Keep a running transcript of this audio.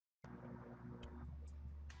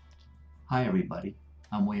Hi everybody,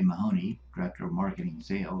 I'm William Mahoney, Director of Marketing and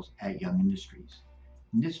Sales at Young Industries.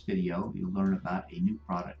 In this video, you'll learn about a new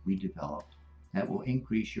product we developed that will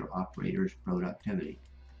increase your operator's productivity.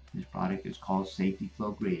 This product is called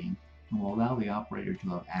SafetyFlow Grating and will allow the operator to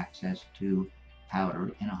have access to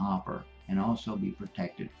powder in a hopper and also be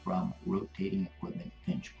protected from rotating equipment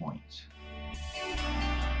pinch points.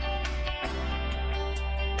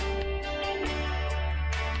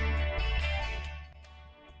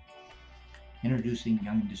 Introducing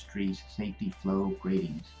Young Industries SafetyFlow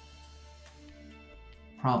Gratings.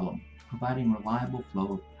 Problem: providing reliable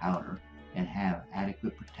flow of powder and have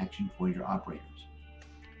adequate protection for your operators.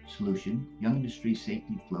 Solution: Young Industries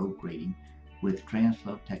SafetyFlow Grating with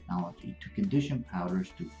TransFlow Technology to condition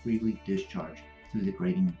powders to freely discharge through the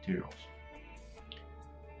grating materials.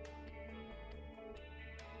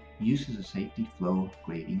 Uses of SafetyFlow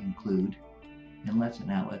Grating include inlets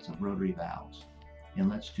and outlets of rotary valves,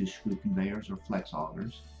 inlets to screw conveyors or flex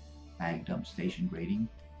augers, bag dump station grating,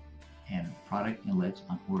 and product inlets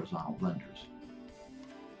on horizontal blenders.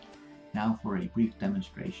 Now for a brief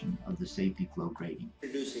demonstration of the SafetyFlow Grating.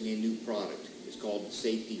 Introducing a new product. It's called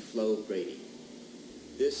SafetyFlow Grating.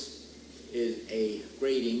 This is a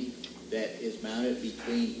grating that is mounted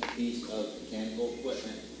between a piece of mechanical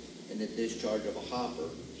equipment and the discharge of a hopper,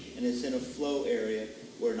 and it's in a flow area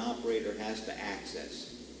where an operator has to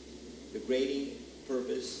access. The grating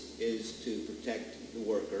purpose is to protect the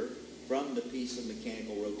worker from the piece of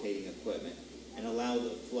mechanical rotating equipment and allow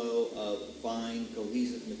the flow of fine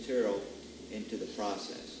cohesive material into the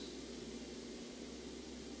process.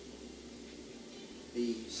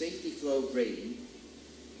 The SafetyFlow grating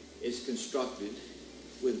is constructed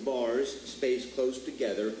with bars spaced close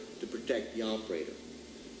together to protect the operator.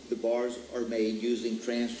 The bars are made using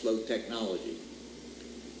TransFlow Technology.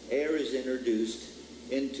 Air is introduced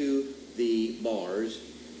into the bars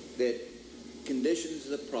that conditions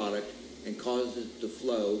the product and causes it to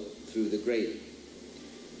flow through the grating.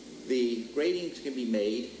 The gratings can be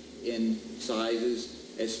made in sizes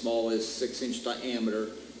as small as 6-inch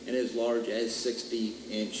diameter and as large as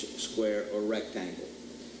 60-inch square or rectangle.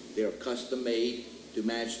 They are custom made to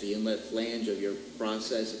match the inlet flange of your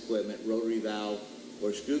process equipment, rotary valve,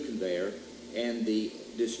 or screw conveyor, and the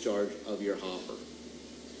discharge of your hopper.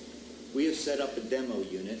 We have set up a demo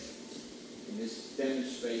unit, and this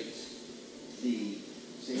demonstrates the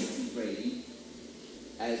safety grating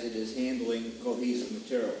as it is handling cohesive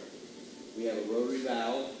material. We have a rotary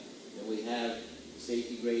valve, and we have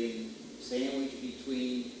safety grating sandwiched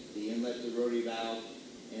between the inlet to the rotary valve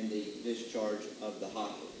and the discharge of the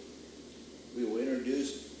hopper. We will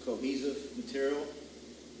introduce cohesive material.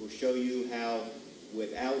 We'll show you how,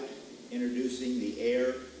 without introducing the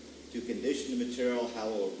air to condition the material, how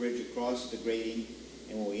it will bridge across the grating.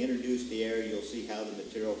 And when we introduce the air, you'll see how the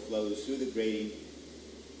material flows through the grating,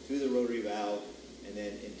 through the rotary valve, and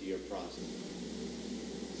then into your process.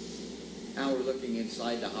 Now we're looking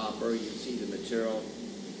inside the hopper. You can see the material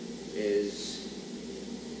is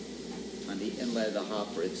on the inlet of the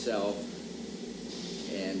hopper itself.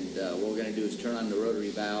 And what we're going to do is turn on the rotary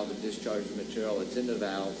valve and discharge the material that's in the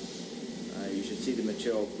valve. You should see the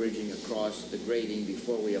material bridging across the grating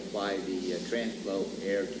before we apply the TransFlow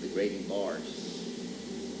air to the grating bars.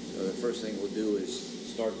 So the first thing we'll do is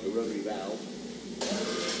start the rotary valve.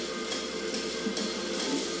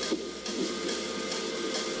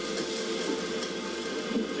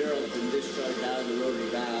 The material has been discharged out of the rotary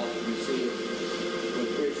valve. You can see it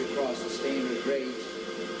will bridge across the standard grate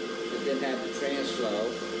that then have the TransFlow.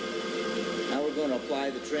 Now we're going to apply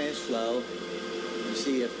the TransFlow. You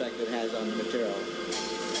see the effect it has on the material.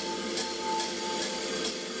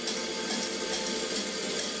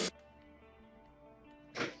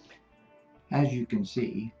 As you can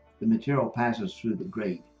see, the material passes through the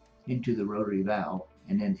grate into the rotary valve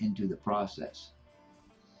and then into the process.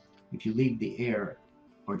 If you leave the air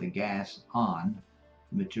or the gas on,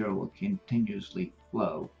 the material will continuously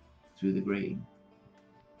flow through the grating.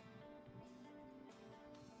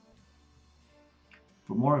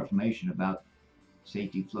 For more information about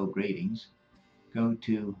SafetyFlow Gratings, go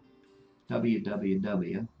to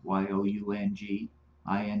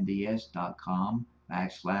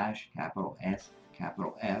www.younginds.com/S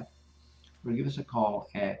or give us a call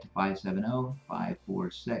at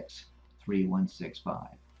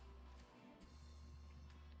 570-546-3165.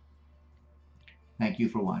 Thank you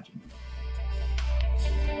for watching.